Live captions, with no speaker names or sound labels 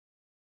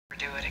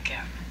Do it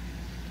again.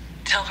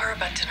 Tell her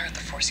about dinner at the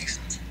Four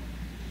Seasons.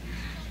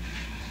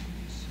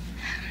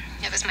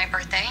 It was my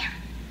birthday.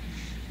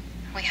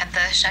 We had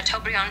the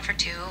Chateaubriand for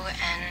two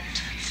and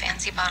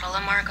fancy bottle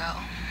of Margot.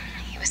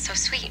 He was so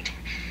sweet.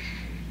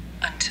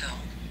 Until...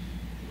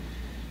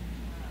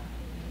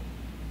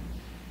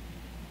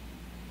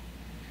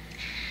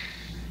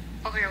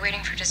 While we were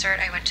waiting for dessert,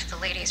 I went to the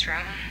ladies'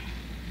 room.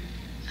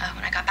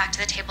 When I got back to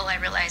the table, I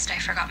realized I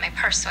forgot my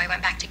purse, so I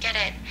went back to get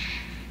it.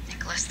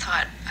 Nicholas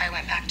thought I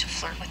went back to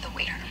flirt with the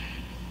waiter.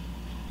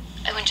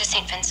 I went to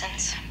St.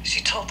 Vincent's.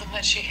 She told them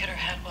that she hit her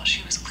head while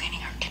she was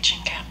cleaning her kitchen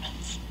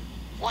cabinets.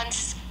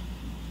 Once,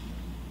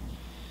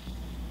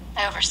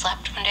 I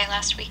overslept one day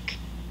last week.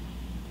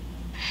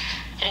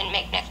 I didn't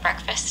make Nick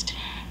breakfast.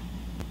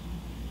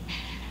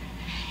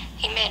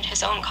 He made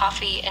his own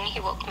coffee, and he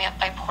woke me up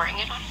by pouring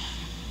it on me.